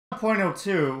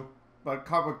1.02, but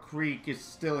Carbon Creek is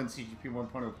still in CGP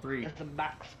 1.03. There's a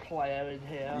max player in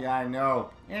here. Yeah, I know.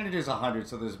 And it is 100,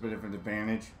 so there's a bit of an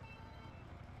advantage.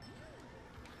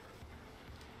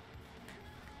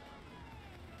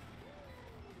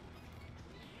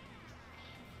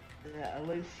 Yeah, at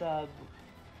least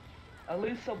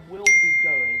will be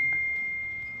going.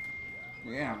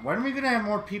 Yeah, when are we gonna have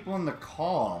more people in the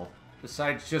call?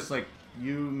 Besides just like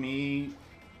you, me,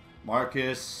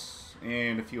 Marcus,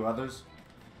 and a few others?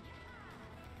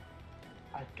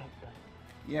 I don't know.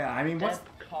 Yeah, I mean, what's...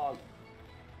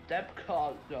 Deb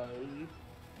can't go.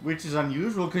 Which is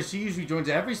unusual, because she usually joins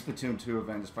every Splatoon 2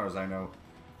 event, as far as I know.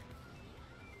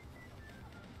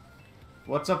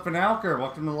 What's up, Finalker?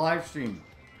 Welcome to the live stream.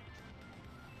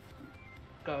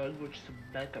 Going, which is a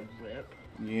mega rip.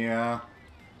 Yeah.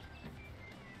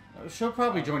 She'll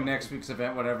probably join next week's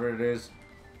event, whatever it is.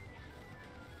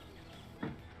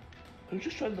 Who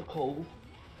just joined the call?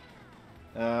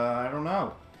 I don't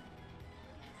know.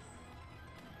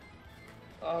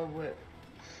 Oh, wait.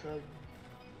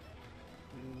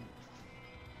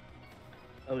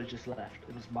 Oh, he just left.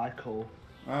 It was my call.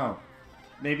 Oh.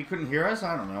 Maybe couldn't hear us?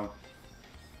 I don't know.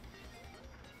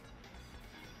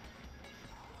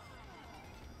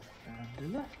 And he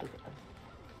left again.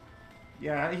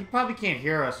 Yeah, he probably can't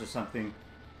hear us or something.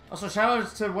 Also,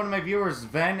 shoutouts to one of my viewers,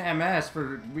 Ven MS,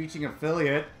 for reaching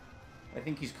affiliate. I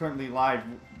think he's currently live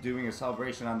doing a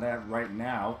celebration on that right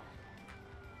now.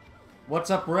 What's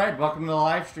up, Red? Welcome to the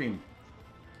live stream.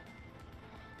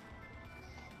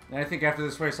 And I think after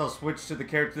this race, I'll switch to the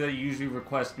character that you usually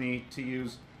request me to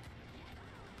use.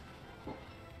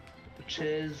 Which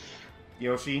is...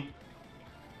 Yoshi.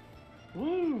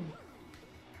 Woo!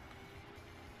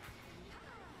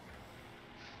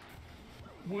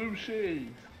 Whooshy!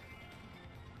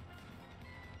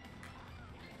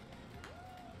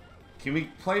 Can we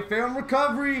play fair and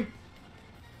recovery?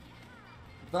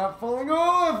 Without falling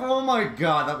off! Oh my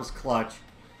god, that was clutch.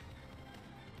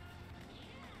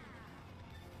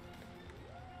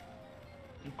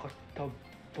 You got the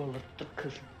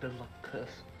bullicus.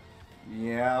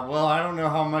 Yeah, well, I don't know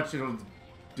how much it'll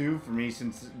do for me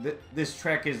since this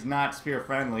trek is not spear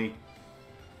friendly.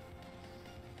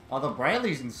 Although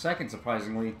Bradley's in second,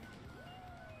 surprisingly.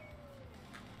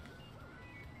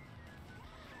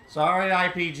 Sorry,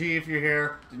 IPG, if you're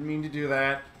here. Didn't mean to do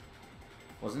that.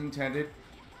 Wasn't intended.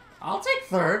 I'll take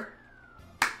third.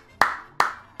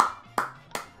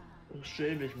 The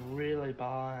stream is really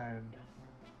behind.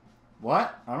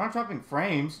 What? I'm not dropping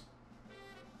frames.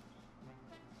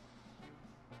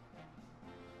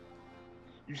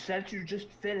 You said you just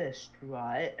finished,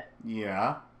 right?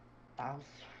 Yeah. That was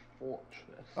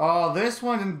Fortress. Oh, this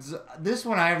one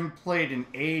I haven't played in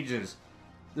ages.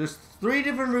 There's 3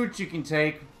 different routes you can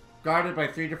take, guarded by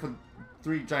 3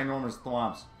 ginormous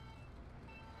thwomps.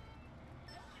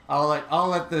 I'll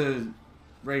let the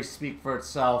race speak for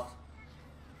itself.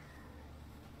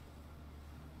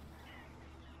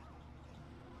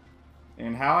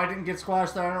 And how I didn't get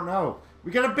squashed, I don't know.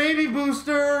 We got a baby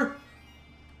booster!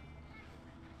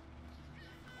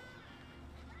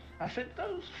 I think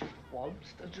those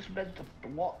swabs are just meant to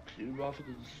block you rather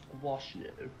than squash you.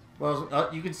 Well,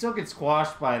 you can still get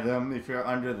squashed by them if you're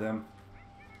under them.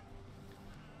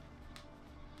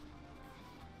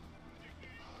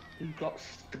 You got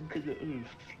stinking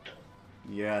oofed.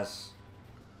 Yes.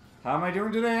 How am I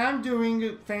doing today? I'm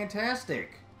doing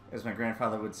fantastic, as my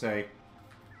grandfather would say.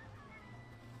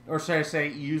 Or should I say,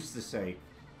 used to say.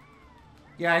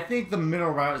 Yeah, I think the middle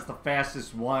route is the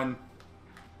fastest one.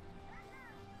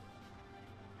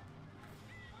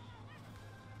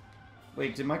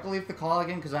 Wait, did Michael leave the call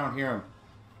again? Because I don't hear him.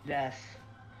 Yes.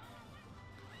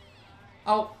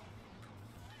 Oh.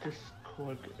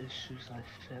 Discord issues, I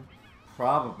think.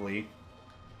 Probably.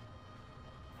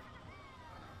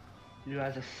 You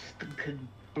had a stinking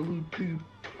blue poop.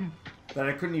 That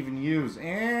I couldn't even use.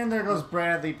 And there goes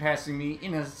Bradley passing me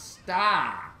in a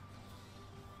star.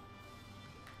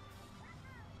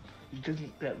 You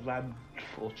didn't get rammed,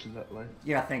 fortunately.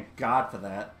 Yeah, thank God for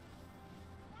that.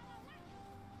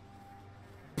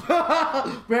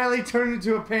 Bradley turned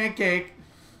into a pancake.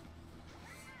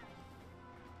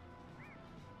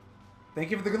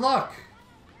 Thank you for the good luck.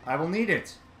 I will need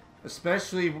it.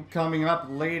 Especially coming up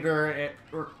later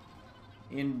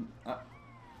in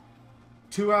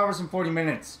 2 hours and 40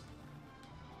 minutes.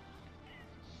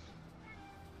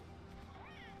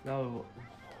 No,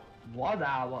 1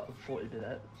 hour and 40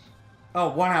 minutes. Oh,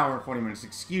 1 hour and 40 minutes,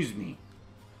 excuse me.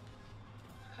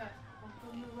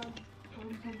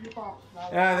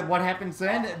 What happens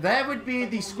then? That would be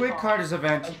the Squid Carters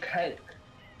event. Okay.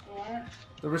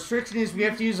 The restriction is we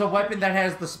have to use a weapon that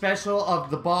has the special of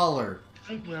the baller.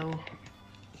 I will.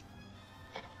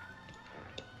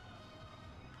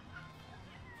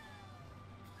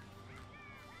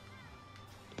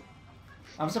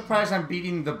 I'm surprised I'm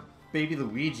beating the Baby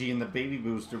Luigi in the Baby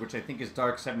Booster, which I think is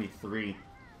Dark 73.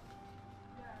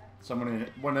 Someone in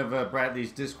one of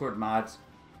Bradley's Discord mods.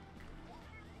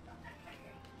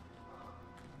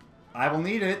 I will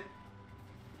need it.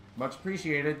 Much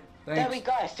appreciated. Thanks. There we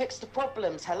go. I fixed the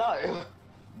problems. Hello.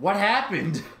 What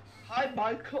happened? Hi,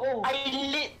 Michael.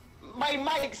 My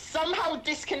mic somehow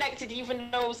disconnected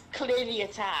even though it was clearly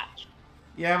attached.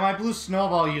 Yeah, my blue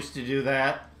snowball used to do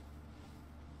that.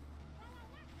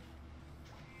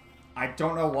 I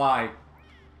don't know why.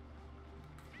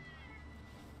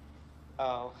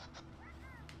 Oh.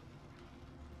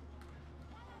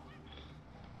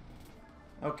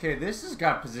 Okay, this has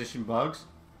got position bugs.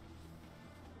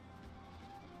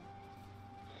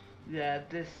 Yeah,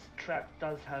 this track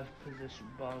does have position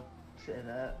bugs in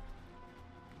it.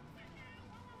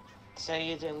 So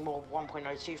you're doing more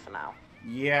 1.02 for now?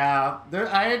 Yeah,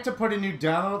 I had to put a new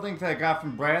download link that I got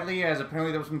from Bradley, as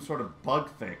apparently there was some sort of bug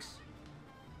fix.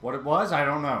 What it was, I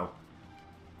don't know.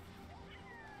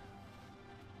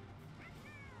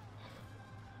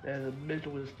 Yeah, the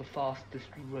middle is the fastest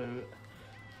route.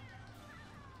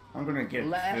 I'm gonna get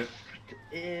Left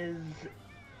is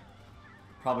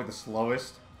probably the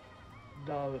slowest.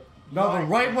 no. No, the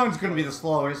right one's gonna be the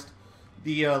slowest.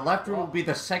 The left route will be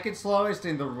the second slowest,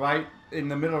 and the right in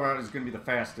the middle route is gonna be the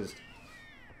fastest.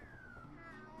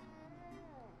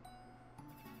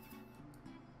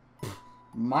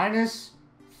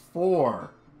 -4.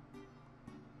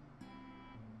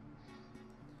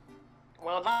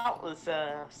 Well, that was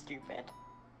stupid.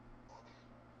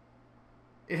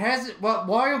 It hasn't. Well,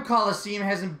 Mario Coliseum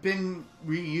hasn't been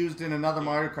reused in another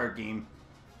Mario Kart game,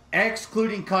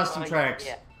 excluding custom tracks.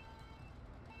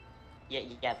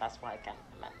 Yeah, that's why I can't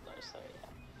remember those. So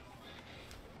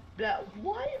yeah. Yeah,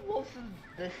 why wasn't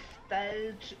this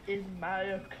stage in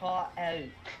Mario Kart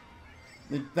 8?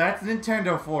 That's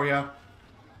Nintendo for you.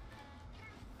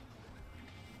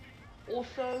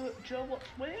 Also, do you know what's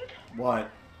weird? What?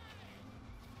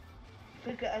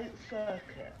 Figure 8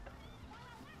 circuit.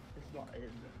 It's not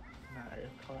in Mario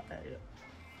Kart 8.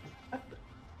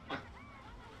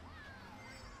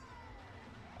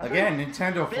 Again,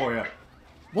 Nintendo for you.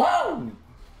 Whoa!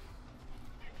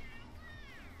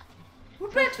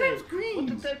 What backspam's green? What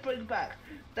did they bring back?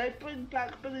 They bring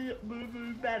back Moo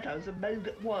Moo Meadows and made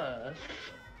it worse.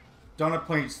 Donut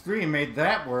Plains 3 made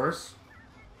that worse.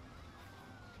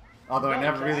 Although I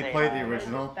never really played the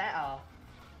original. Better.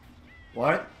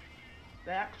 What?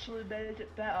 They actually made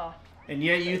it better. And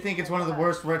yet you think it's one of the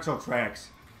worst retro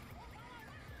tracks.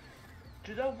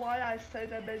 Do you know why I say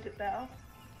they made it better?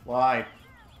 Why?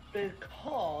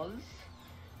 Because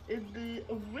in the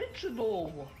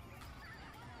original,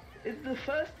 in the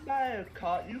first Mario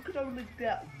Kart, you could only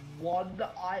get one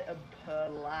item per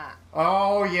lap.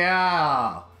 Oh,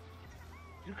 yeah.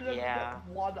 You could only get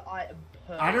one item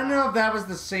per lap. I don't know if that was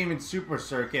the same in Super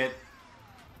Circuit.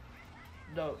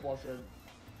 No, it wasn't.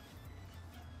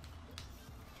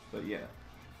 But yeah.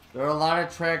 There are a lot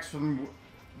of tracks from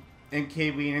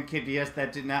MKW and MKDS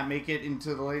that did not make it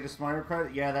into the latest Mario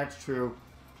Kart. Yeah, that's true.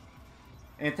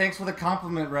 And thanks for the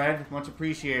compliment, Red. Much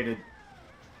appreciated.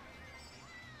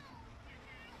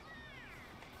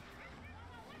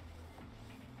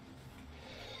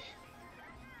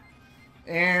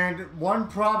 And one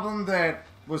problem that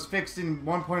was fixed in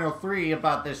 1.03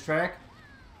 about this track,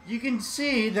 you can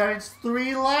see that it's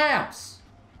 3 laps.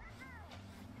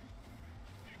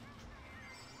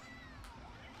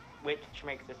 Which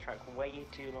makes this track way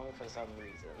too long for some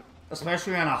reason.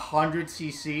 Especially on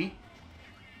 100cc.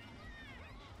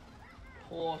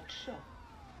 Torture.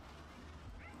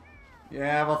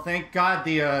 Yeah, well, thank God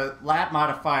the lap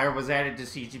modifier was added to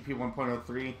CTGP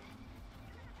 1.03.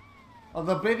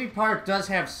 Although Biddy Park does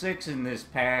have 6 in this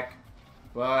pack,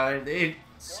 but it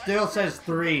still says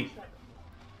 3.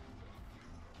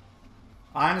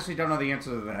 I honestly don't know the answer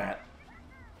to that.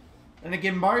 And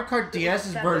again, Mario Kart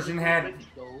DS's version had...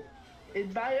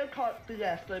 In Mario Kart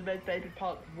DS, they made Baby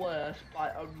Park worse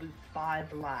by only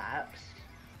 5 laps.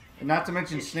 And not to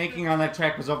mention, snaking on that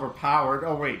track was overpowered.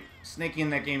 Oh wait, snaking in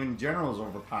that game in general is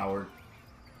overpowered.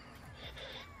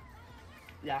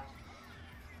 Yeah.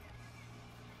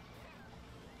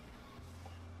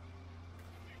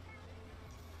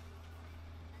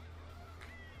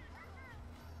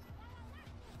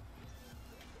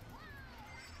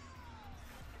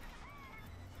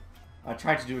 I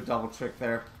tried to do a double trick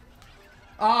there.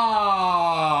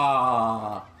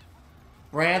 Ah,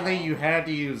 Bradley, you had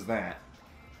to use that.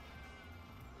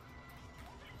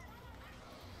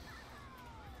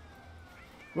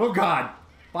 Oh God.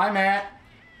 Bye, Matt.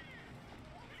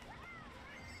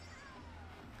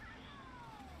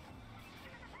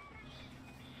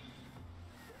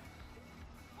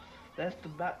 There's the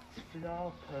Max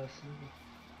VR person.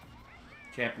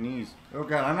 Japanese. Oh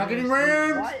God, I'm not getting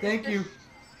rammed. Thank you.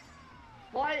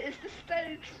 Why is the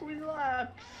stage 3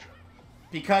 laps?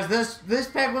 Because this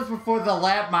pack was before the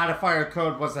lap modifier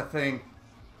code was a thing.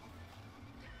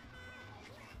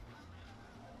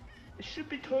 It should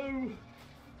be 2.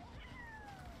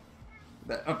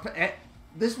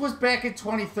 This was back in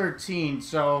 2013,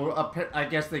 so I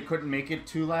guess they couldn't make it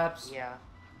 2 laps. Yeah.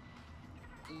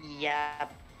 Yeah,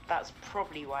 that's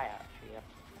probably why actually. I'm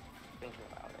thinking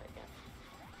about it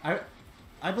again.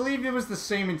 I believe it was the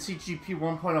same in CTGP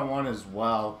 1.01 as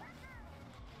well.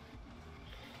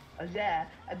 Yeah,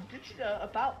 and did you know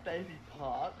about Baby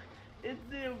Park? In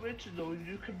the original,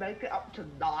 you can make it up to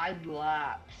 9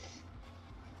 laps.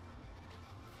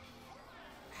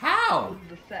 How? In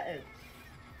the settings.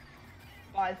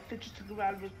 By fidgeting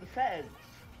around with the settings.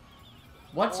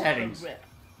 What Also settings? Rip.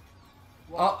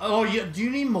 Oh, do you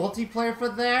need multiplayer for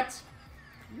that?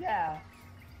 Yeah.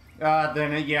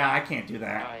 Then yeah, I can't do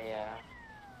that. Oh yeah.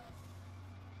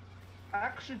 I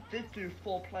actually did do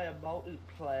 4-player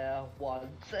multiplayer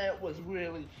once. It was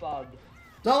really fun.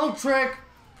 Double trick!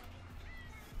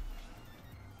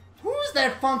 Who's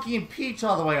that Funky and Peach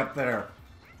all the way up there?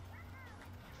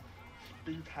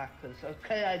 Speed hackers.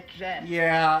 Okay, I guess.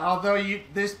 Yeah, although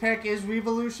this pack is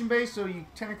Revolution based, so you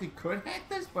technically could hack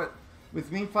this, but with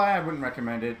GleamFi, I wouldn't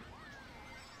recommend it.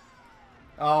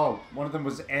 Oh, one of them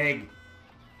was Egg.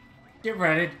 Get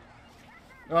redded.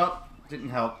 Oh, didn't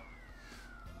help.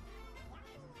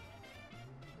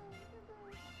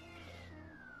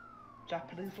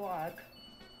 Japanese lag.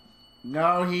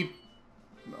 No,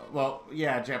 well,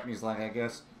 yeah, Japanese lag, I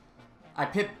guess. I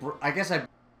guess I...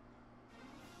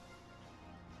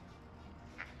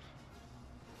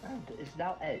 And it's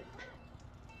now 8.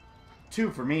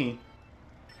 2 for me.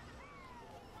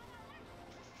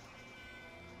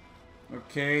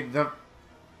 Okay, that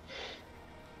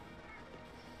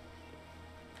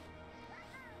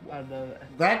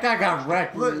guy got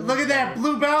wrecked. Look at that,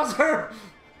 Blue Bowser!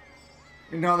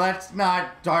 You know, that's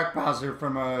not Dark Bowser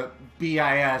from a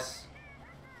BIS.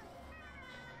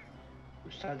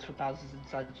 Which stands for Bowser's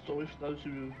Inside Story for those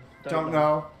who Don't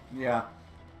know. Yeah.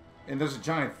 And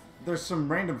there's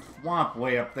some random swamp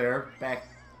way up there, back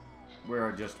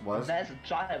where I just was. There's a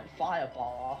giant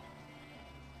fireball.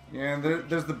 Yeah, and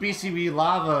there's the BCB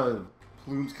lava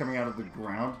plumes coming out of the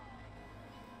ground.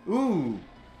 Ooh!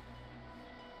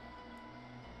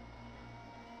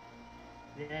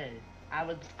 Yeah,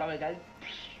 Aaron's going out.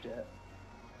 Shit.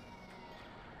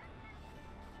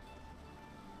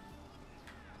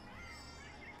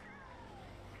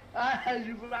 Ah,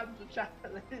 you rammed the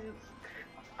Japanese.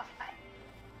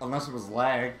 Unless it was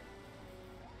lag.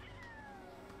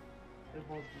 It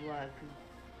was lag,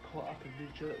 caught up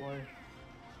immediately.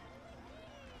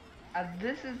 And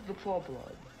this is the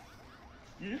problem.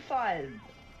 You find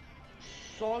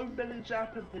so many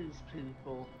Japanese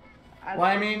people. And Well,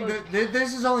 I mean,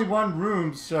 this is only one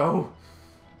room, so...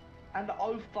 And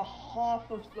over half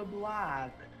of them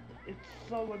lag. It's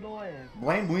so annoying.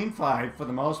 Blame GleamFi for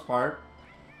the most part.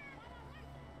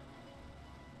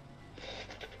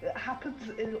 It happens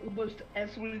in almost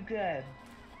every game.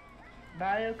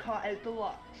 Mario Kart 8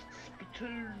 Deluxe,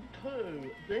 Splatoon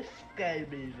 2, this game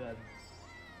even.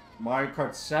 Mario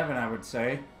Kart 7, I would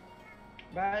say.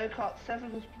 Mario Kart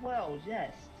 7 as well,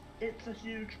 yes. It's a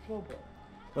huge problem.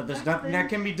 But there's nothing that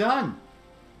can be done.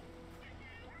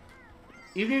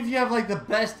 Even if you have, like, the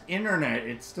best internet,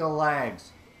 it still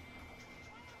lags.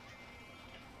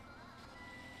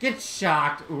 Get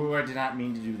shocked. Ooh, I did not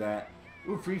mean to do that.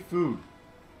 Ooh, free food.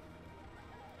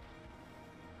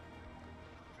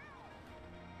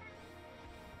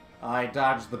 I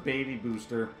dodged the baby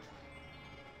booster.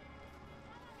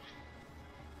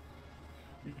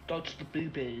 You dodged the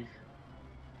BB.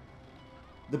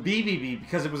 The BBB,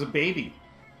 because it was a baby.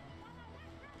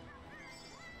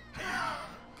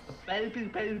 The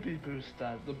baby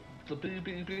booster. The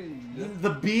BBB.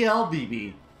 The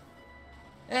BLBB.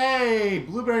 Hey,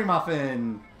 blueberry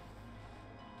muffin.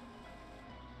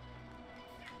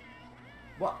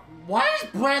 What? Why is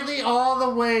Bradley all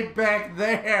the way back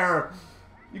there?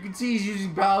 You can see he's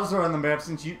using Bowser on the map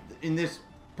since in this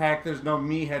pack there's no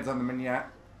me heads on the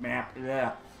map.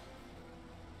 Yeah.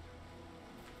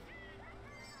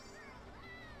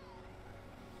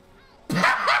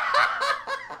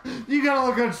 You gotta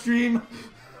look on stream.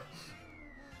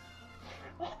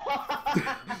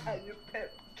 You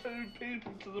picked 2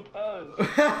 people to the pose.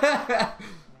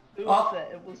 Who Oh. was it?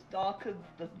 It was Darker,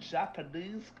 the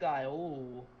Japanese guy.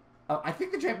 Oh. I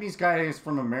think the Japanese guy is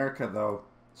from America, though.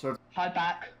 So Hi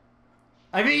back.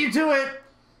 I beat you to it.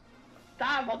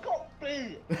 Damn, I got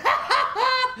beat.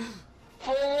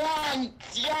 For once,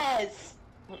 yes!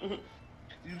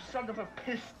 You son of a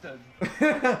piston.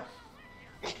 Get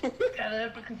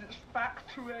it? Because it's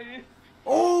factory.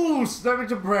 Oh, snap it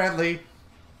to Bradley.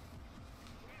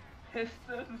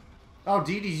 Piston. Oh,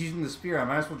 Dee Dee's using the spear. I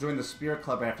might as well join the spear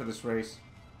club after this race.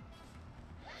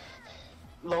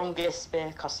 Longest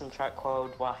spear custom track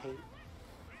worldwide.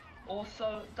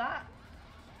 Also, that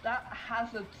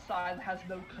hazard sign has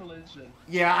no collision.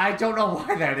 Yeah, I don't know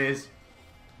why that is.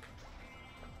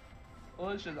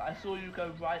 Collision, I saw you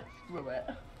go right through it.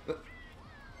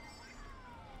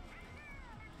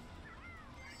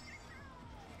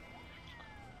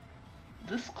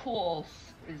 This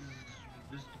course is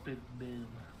just a bit mean.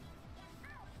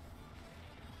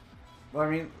 Well, I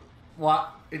mean,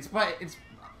 well,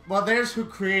 well, there's who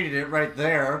created it right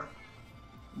there.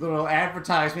 Little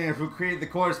advertisement of who created the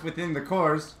course within the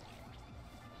course.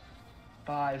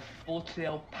 By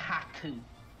Fortiel Patu.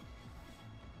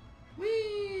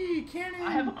 Whee! Cannon!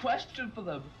 I have a question for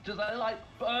them. Do they like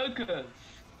burgers?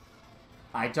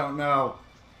 I don't know.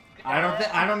 I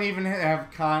don't even have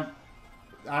I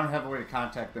don't have a way to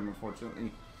contact them,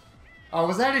 unfortunately. Oh,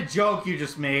 was that a joke you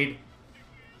just made?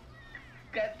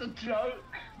 Get the joke?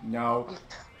 No.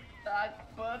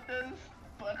 Like burgers?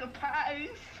 Burger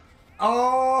patties?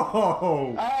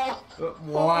 Oh! Oh!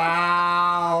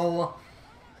 Wow!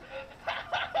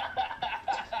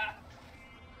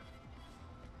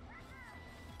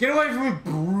 Get away from me,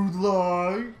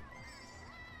 Broodlie!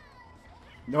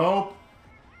 Nope.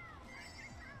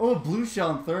 Oh, blue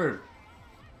shell in third.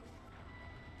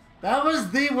 That was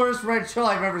the worst red shell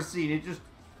I've ever seen. It just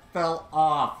fell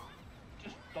off.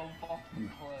 Just don't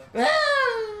fucking clip.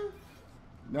 Ah!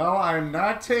 No, I'm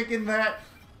not taking that.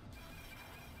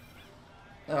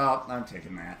 Oh, I'm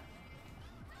taking that.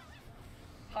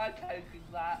 I'm taking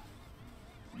that.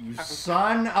 You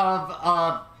son of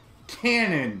a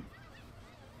cannon.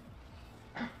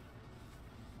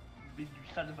 You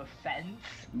son of a fence?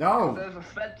 No. There's a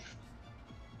fence.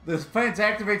 This fence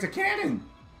activates a cannon.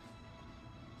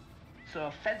 So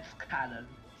a fence cannon.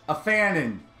 A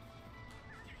fannin.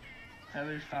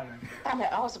 Very funny. Damn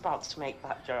it, I was about to make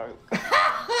that joke.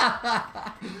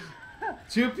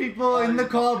 Two people in the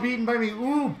call beaten by me.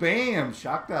 Ooh, bam.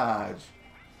 Shock dodge.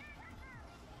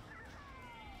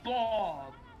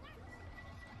 Bomb.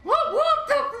 Whoop,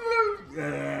 whoop.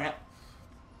 Ugh.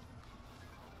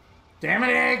 Damn it,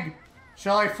 egg.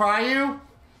 Shall I fry you?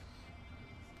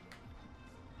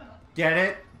 Get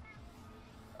it?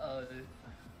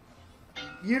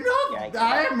 You know, Yeah,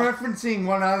 I am referencing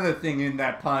one other thing in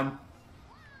that pun.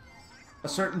 A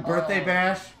certain birthday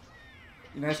bash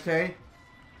in SK.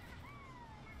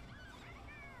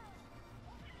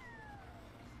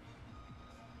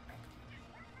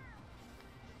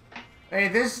 Hey,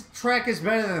 this track is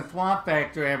better than Thwomp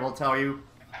Factory, I will tell you.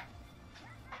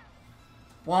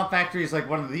 Thwomp Factory is like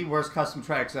one of the worst custom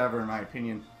tracks ever, in my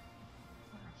opinion.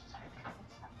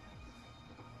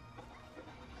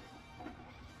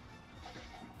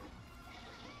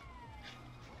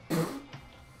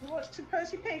 What's the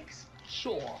Percy Pigs?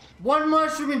 Sure. One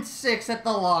mushroom and 6 at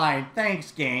the line.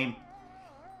 Thanks, game.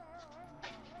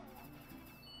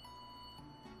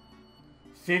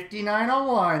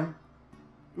 5901.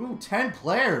 Ooh, 10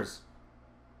 players.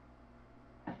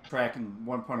 Track in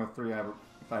 1.03,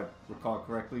 if I recall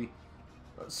correctly.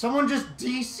 Someone just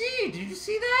DC'd. Did you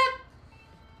see that?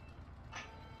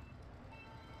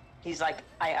 He's like,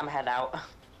 I am head out.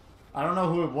 I don't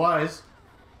know who it was.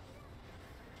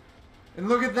 And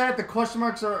look at that. The question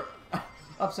marks are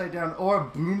upside down. Or a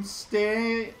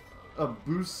boomstamid.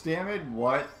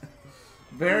 What?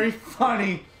 Very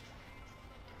funny.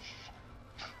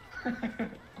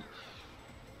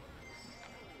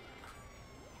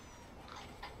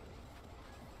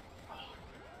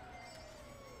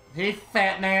 Hey,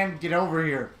 fat man, get over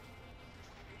here.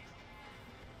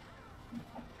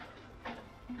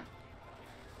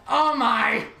 Oh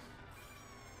my!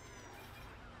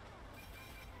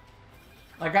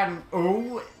 I got an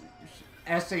O-S-H-I-T.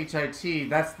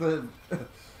 That's the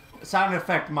sound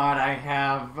effect mod I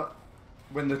have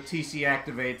when the TC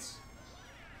activates.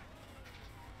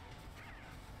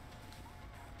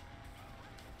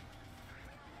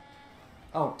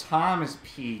 Oh, Tom is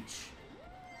Peach.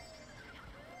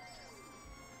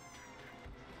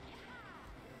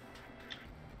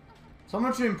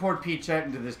 Someone should import Peach Chat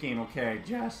into this game, okay,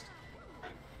 just.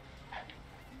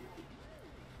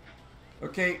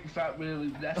 Okay. Is that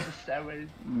really necessary?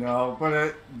 No,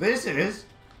 but this is.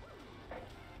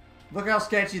 Look how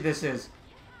sketchy this is.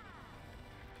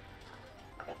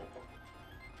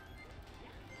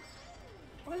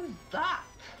 What is that?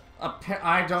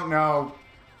 I don't know.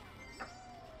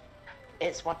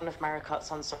 It's one of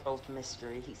Maricot's unsolved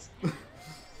mysteries.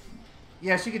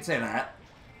 Yes, you could say that.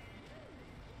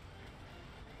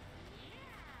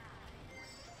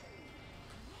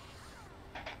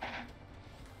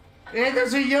 Hey,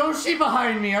 there's a Yoshi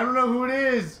behind me. I don't know who it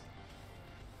is.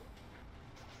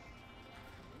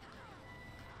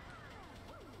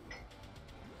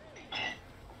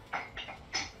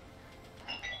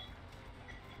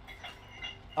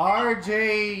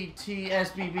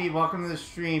 RJTSBB, welcome to the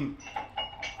stream.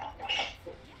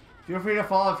 Feel free to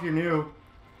follow if you're new.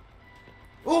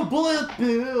 Oh, Bullet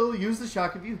Bill! Use the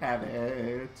shock if you have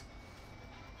it.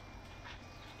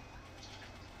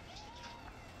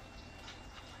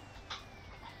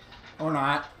 Or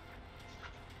not.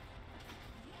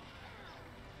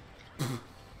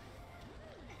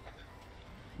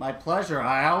 My pleasure.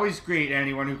 I always greet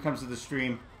anyone who comes to the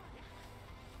stream.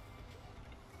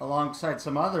 Alongside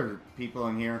some other people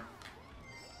in here.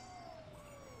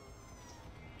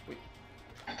 Wait.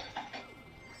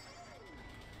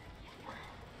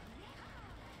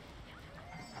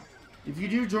 If you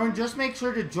do join, just make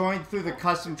sure to join through the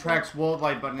custom tracks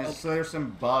worldwide button. So there's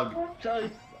some bug. So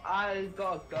I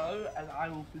gotta go, and I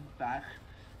will be back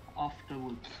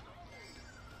afterwards.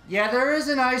 Yeah, there is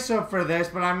an ISO for this,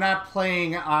 but I'm not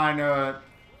playing on a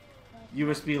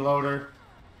USB loader.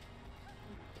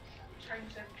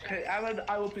 Okay, Aaron,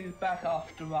 I will be back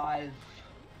after I've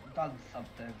done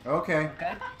something. Okay.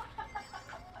 Okay?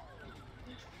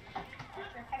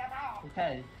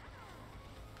 Okay.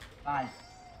 Bye.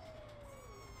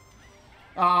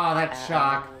 Ah, that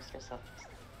shock.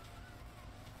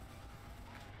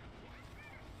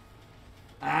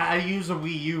 I use a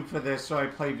Wii U for this, so I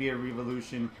play via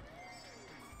Revolution.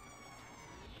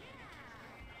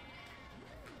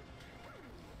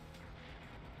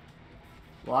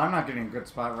 Well, I'm not getting a good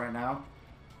spot right now.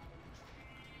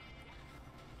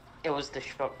 It was the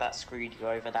shock that screwed you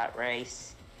over that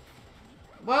race.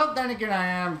 Well, then again, I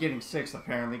am getting 6th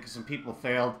apparently, because some people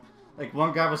failed. Like,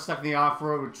 one guy was stuck in the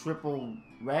off-road with triple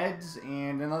reds,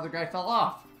 and another guy fell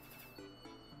off.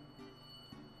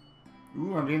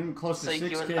 Ooh, I'm getting close to 6K. So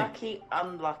you're lucky,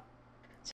 unlucky.